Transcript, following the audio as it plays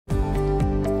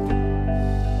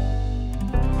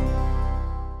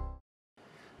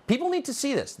People need to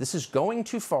see this. This is going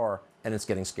too far, and it's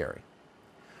getting scary.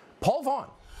 Paul Vaughn,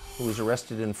 who was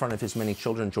arrested in front of his many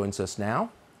children, joins us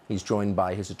now. He's joined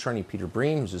by his attorney, Peter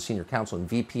Breen, who's a senior counsel and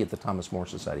VP at the Thomas More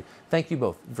Society. Thank you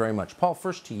both very much. Paul,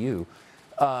 first to you.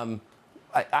 I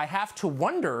have to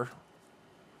wonder,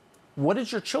 what did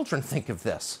your children think of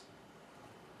this?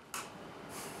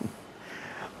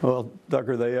 Well,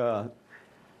 Tucker,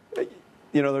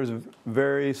 there's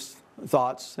various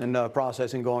thoughts and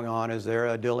processing going on as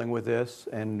they're dealing with this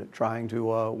and trying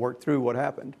to work through what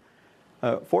happened.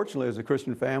 Fortunately, as a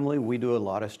Christian family, we do a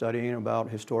lot of studying about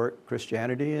historic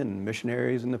Christianity and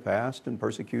missionaries in the past and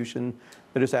persecution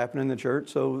that has happened in the church.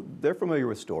 So they're familiar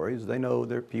with stories. They know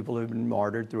that people have been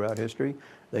martyred throughout history.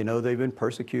 They know they've been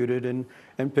persecuted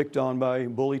and picked on by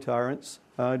bully tyrants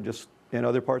just in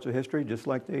other parts of history, just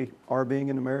like they are being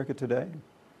in America today.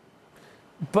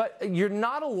 But you're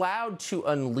not allowed to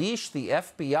unleash the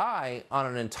FBI on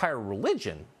an entire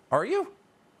religion, are you?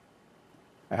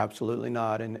 Absolutely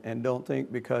not, and don't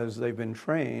think because they've been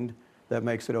trained that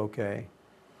makes it okay.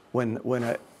 When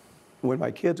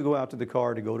my kids go out to the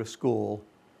car to go to school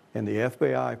and the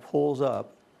FBI pulls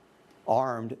up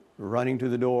armed, running to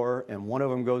the door, and one of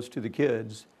them goes to the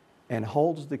kids and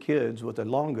holds the kids with a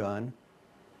long gun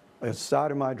at the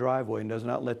side of my driveway and does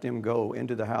not let them go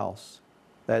into the house,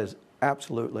 that is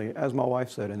absolutely, as my wife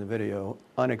said in the video,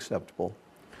 unacceptable.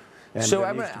 And so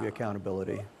there needs to be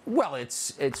accountability. Well,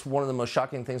 it's one of the most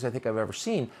shocking things I think I've ever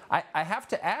seen. I have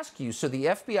to ask you, so the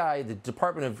FBI, the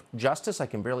Department of Justice, I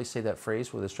can barely say that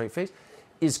phrase with a straight face,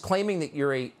 is claiming that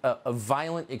you're a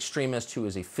violent extremist who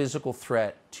is a physical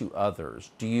threat to others.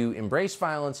 Do you embrace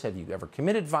violence? Have you ever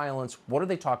committed violence? What are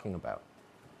they talking about?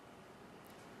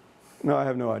 No, I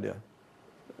have no idea.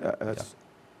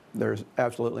 There's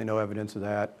absolutely no evidence of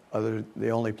that. The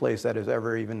only place that is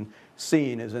ever even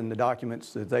seen is in the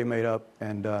documents that they made up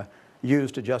and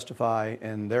used to justify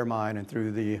in their mind and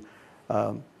through the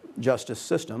justice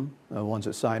system. The ones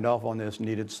that signed off on this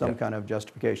needed some kind of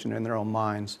justification in their own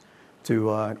minds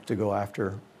to go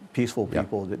after peaceful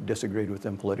people that disagreed with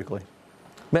them politically.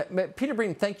 Peter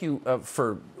Breen, thank you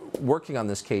for working on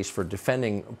this case, for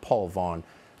defending Paul Vaughn.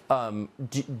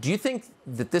 Do you think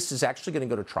that this is actually going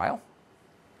to go to trial?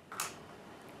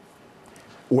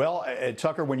 Well,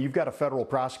 Tucker, when you've got a federal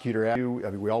prosecutor at you, I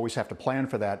mean, we always have to plan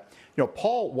for that. You know,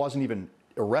 Paul wasn't even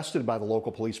arrested by the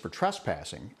local police for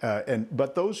trespassing,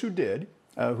 but those who did,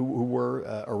 who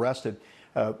were arrested,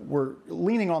 were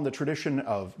leaning on the tradition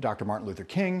of Dr. Martin Luther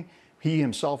King. He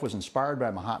himself was inspired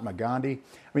by Mahatma Gandhi.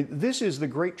 I mean, this is the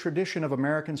great tradition of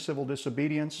American civil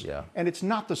disobedience, and it's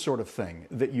not the sort of thing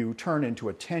that you turn into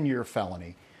a 10-year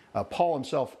felony. Paul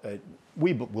himself,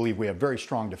 we believe we have very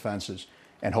strong defenses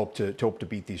and hope to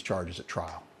beat these charges at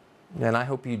trial. And I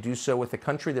hope you do so with a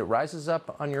country that rises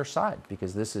up on your side,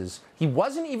 because he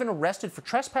wasn't even arrested for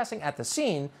trespassing at the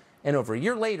scene, and over a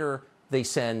year later, they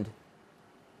send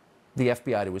the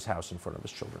FBI to his house in front of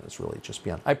his children. It's really just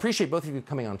beyond. I appreciate both of you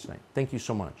coming on tonight. Thank you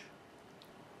so much.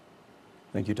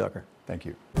 Thank you, Tucker. Thank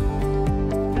you.